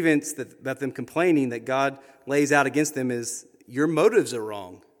this grievance about them complaining that God lays out against them is, your motives are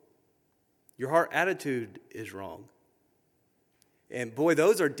wrong. Your heart attitude is wrong. And boy,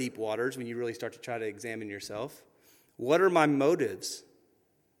 those are deep waters when you really start to try to examine yourself. What are my motives?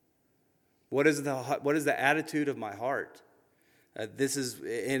 What is the attitude of my heart? And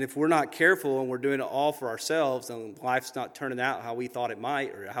if we're not careful and we're doing it all for ourselves and life's not turning out how we thought it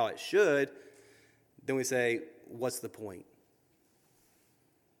might or how it should, then we say, what's the point?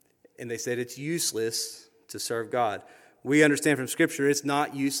 And they said it's useless to serve God. We understand from Scripture it's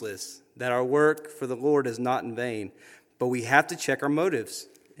not useless, that our work for the Lord is not in vain. But we have to check our motives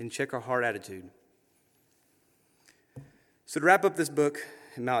and check our heart attitude. So to wrap up this book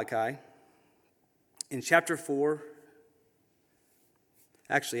in Malachi, in chapter 3,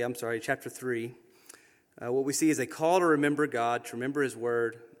 what we see is a call to remember God, to remember His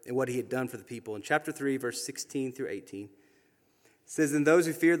word and what He had done for the people. In chapter 3, verse 16 through 18, it says, "And those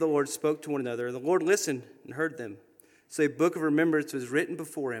who feared the Lord spoke to one another, and the Lord listened and heard them. So a book of remembrance was written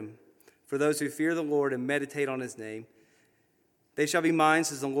before Him for those who fear the Lord and meditate on His name. They shall be mine,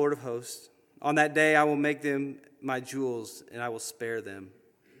 says the Lord of hosts. On that day I will make them my jewels, and I will spare them,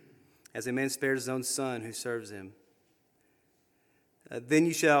 as a man spares his own son who serves him. Then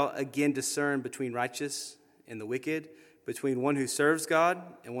you shall again discern between righteous and the wicked, between one who serves God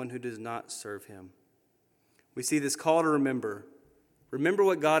and one who does not serve Him." We see this call to remember. Remember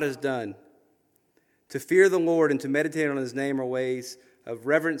what God has done. To fear the Lord and to meditate on His name are ways of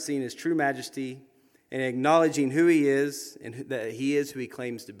reverencing His true majesty and acknowledging who He is and that He is who He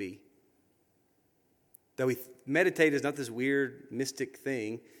claims to be. That we meditate is not this weird mystic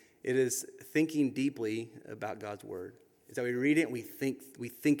thing. It is thinking deeply about God's word. It's that we read it and we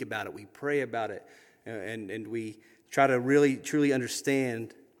think about it, we pray about it, and we try to really truly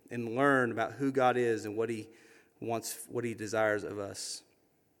understand and learn about who God is and what He wants, what He desires of us.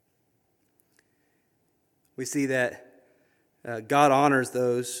 We see that God honors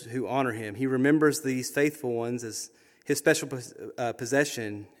those who honor Him. He remembers these faithful ones as His special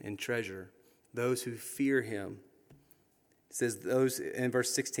possession and treasure, those who fear Him. It says those in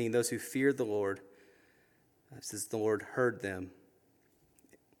verse 16, those who feared the Lord, it says the Lord heard them.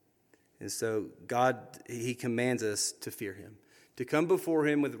 And so God, He commands us to fear Him, to come before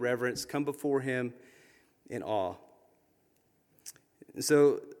Him with reverence, come before Him in awe. And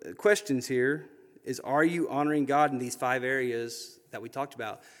so questions here is, are you honoring God in these 5 areas that we talked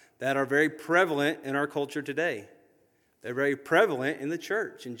about that are very prevalent in our culture today? They're very prevalent in the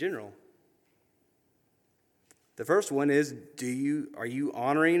church in general. The first one is, are you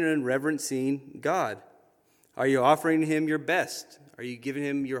honoring and reverencing God? Are you offering Him your best? Are you giving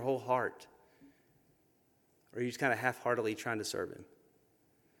Him your whole heart? Or are you just kind of half-heartedly trying to serve Him?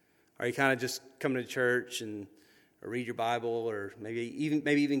 Are you kind of just coming to church and or read your Bible, or maybe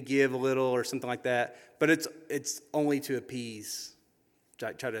even give a little or something like that, but it's only to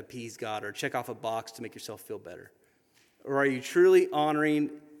try to appease God or check off a box to make yourself feel better? Or are you truly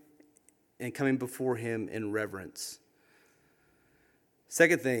honoring and coming before Him in reverence?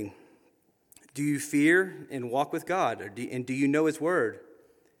 Second thing, do you fear and walk with God? And do you know His word?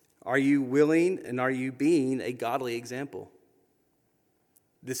 Are you willing and are you being a godly example?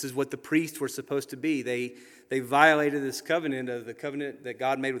 This is what the priests were supposed to be. They violated this covenant that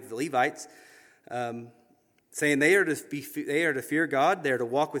God made with the Levites, saying they are to fear God, they are to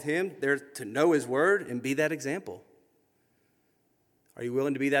walk with Him, they're to know His word and be that example. Are you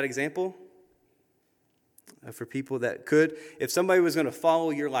willing to be that example? For people that could, if somebody was going to follow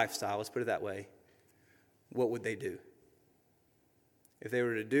your lifestyle, let's put it that way, what would they do? If they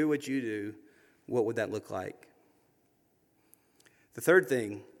were to do what you do, what would that look like? The third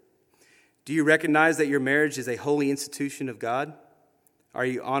thing, do you recognize that your marriage is a holy institution of God? Are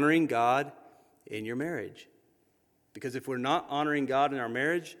you honoring God in your marriage? Because if we're not honoring God in our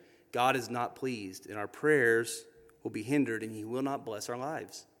marriage, God is not pleased, and our prayers will be hindered, and He will not bless our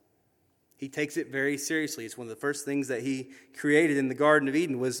lives. He takes it very seriously. It's one of the first things that He created in the Garden of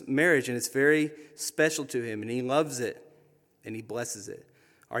Eden was marriage, and it's very special to Him, and He loves it, and He blesses it.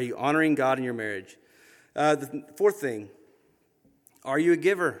 Are you honoring God in your marriage? The fourth thing, are you a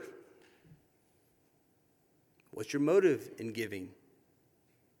giver? What's your motive in giving?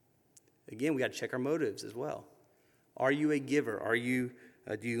 Again, we got to check our motives as well. Are you a giver?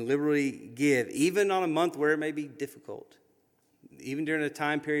 Do you liberally give, even on a month where it may be difficult? Even during a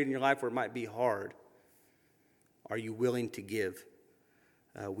time period in your life where it might be hard, are you willing to give?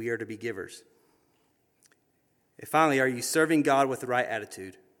 We are to be givers. And finally, are you serving God with the right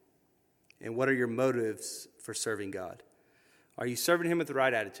attitude? And what are your motives for serving God? Are you serving Him with the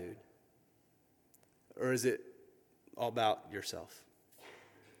right attitude? Or is it all about yourself?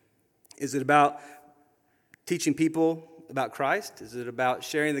 Is it about teaching people about Christ? Is it about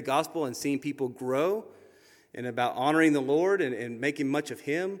sharing the gospel and seeing people grow and about honoring the Lord and making much of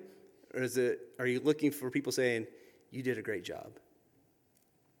him? Or are you looking for people saying, you did a great job?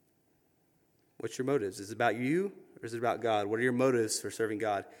 What's your motives? Is it about you or is it about God? What are your motives for serving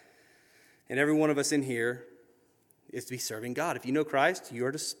God? And every one of us in here is to be serving God. If you know Christ, you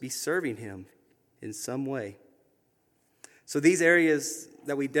are to be serving him in some way. So these areas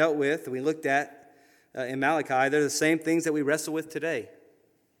that we dealt with, that we looked at in Malachi, they're the same things that we wrestle with today.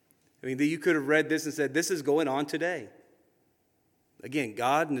 I mean, you could have read this and said, this is going on today. Again,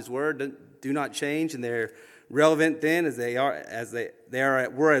 God and his word do not change, and they're relevant then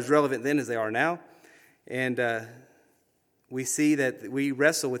were as relevant then as they are now. And we see that we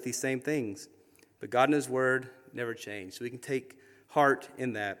wrestle with these same things. But God and his word never change. So we can take heart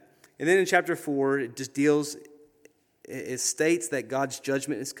in that. And then in chapter 4, it states that God's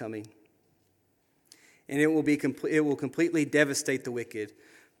judgment is coming. And it will completely devastate the wicked.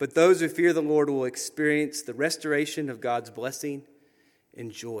 But those who fear the Lord will experience the restoration of God's blessing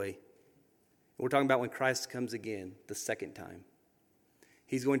and joy. We're talking about when Christ comes again, the second time.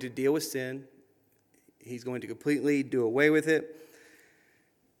 He's going to deal with sin. He's going to completely do away with it,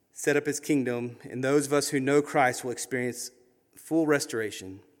 set up his kingdom, and those of us who know Christ will experience full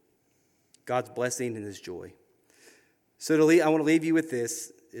restoration, God's blessing and his joy. So I want to leave you with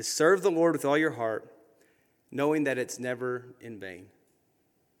this, is serve the Lord with all your heart, knowing that it's never in vain.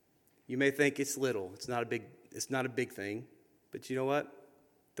 You may think it's little. It's not a big thing. But you know what?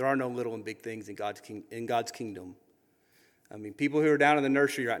 There are no little and big things in God's kingdom. I mean, people who are down in the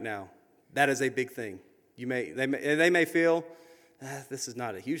nursery right now, that is a big thing. They may feel, this is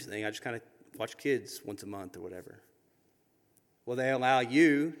not a huge thing. I just kind of watch kids once a month or whatever. Well, they allow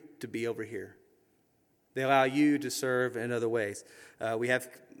you to be over here. They allow you to serve in other ways. We have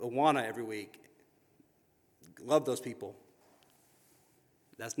Awana every week. Love those people.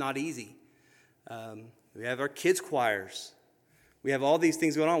 That's not easy. We have our kids' choirs. We have all these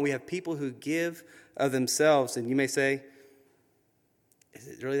things going on. We have people who give of themselves. And you may say, is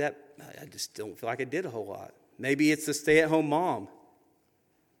it really that? I just don't feel like I did a whole lot. Maybe it's the stay-at-home mom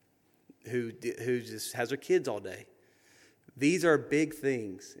who just has her kids all day. These are big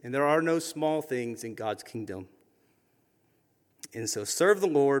things. And there are no small things in God's kingdom. And so serve the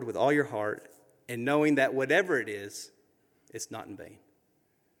Lord with all your heart and knowing that whatever it is, it's not in vain.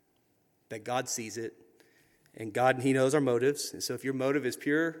 That God sees it. And he knows our motives. And so if your motive is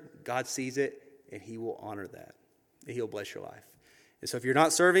pure, God sees it, and he will honor that. And he'll bless your life. And so if you're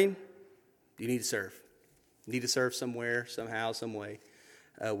not serving, you need to serve. You need to serve somewhere, somehow, some way.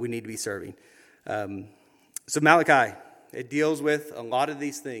 We need to be serving. So Malachi, it deals with a lot of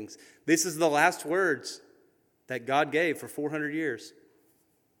these things. This is the last words that God gave for 400 years.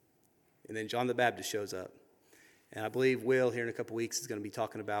 And then John the Baptist shows up. And I believe Will, here in a couple weeks, is going to be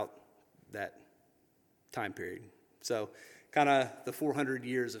talking about that time period. So kind of the 400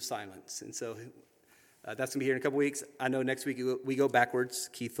 years of silence. And so that's going to be here in a couple weeks. I know next week we go backwards.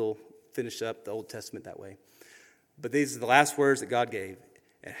 Keith will finish up the Old Testament that way. But these are the last words that God gave.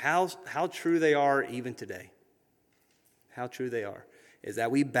 And how true they are even today. How true they are. Is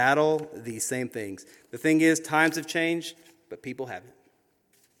that we battle these same things. The thing is, times have changed, but people haven't.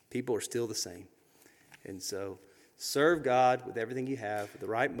 People are still the same. And so serve God with everything you have, with the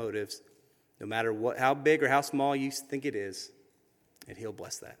right motives, no matter how big or how small you think it is, and he'll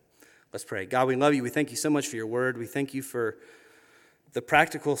bless that. Let's pray. God, we love you. We thank you so much for your word. We thank you for the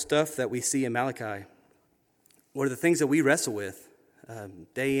practical stuff that we see in Malachi, or the things that we wrestle with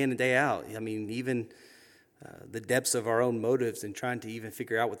day in and day out. I mean, even the depths of our own motives and trying to even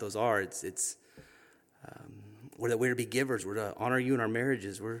figure out what those are. We're to be givers. We're to honor you in our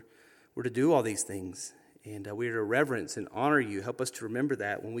marriages. We're to do all these things. And we are to reverence and honor you. Help us to remember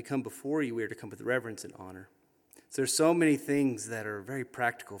that. When we come before you, we are to come with reverence and honor. So there's so many things that are very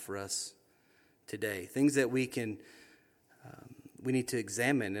practical for us today. Things that we need to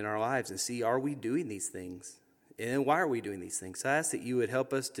examine in our lives and see, are we doing these things? And why are we doing these things? So I ask that you would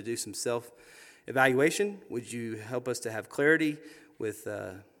help us to do some self-evaluation. Would you help us to have clarity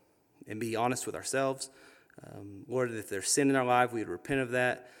and be honest with ourselves? Lord, if there's sin in our life, we would repent of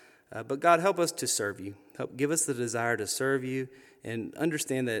that. But God, help us to serve you. Give us the desire to serve you and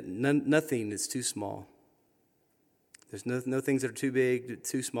understand that nothing is too small. There's no things that are too big,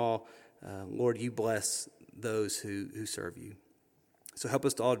 too small. Lord, you bless those who serve you. So help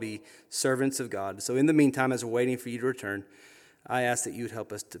us to all be servants of God. So in the meantime, as we're waiting for you to return, I ask that you would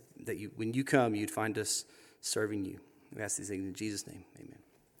help us when you come, you'd find us serving you. We ask these things in Jesus' name. Amen.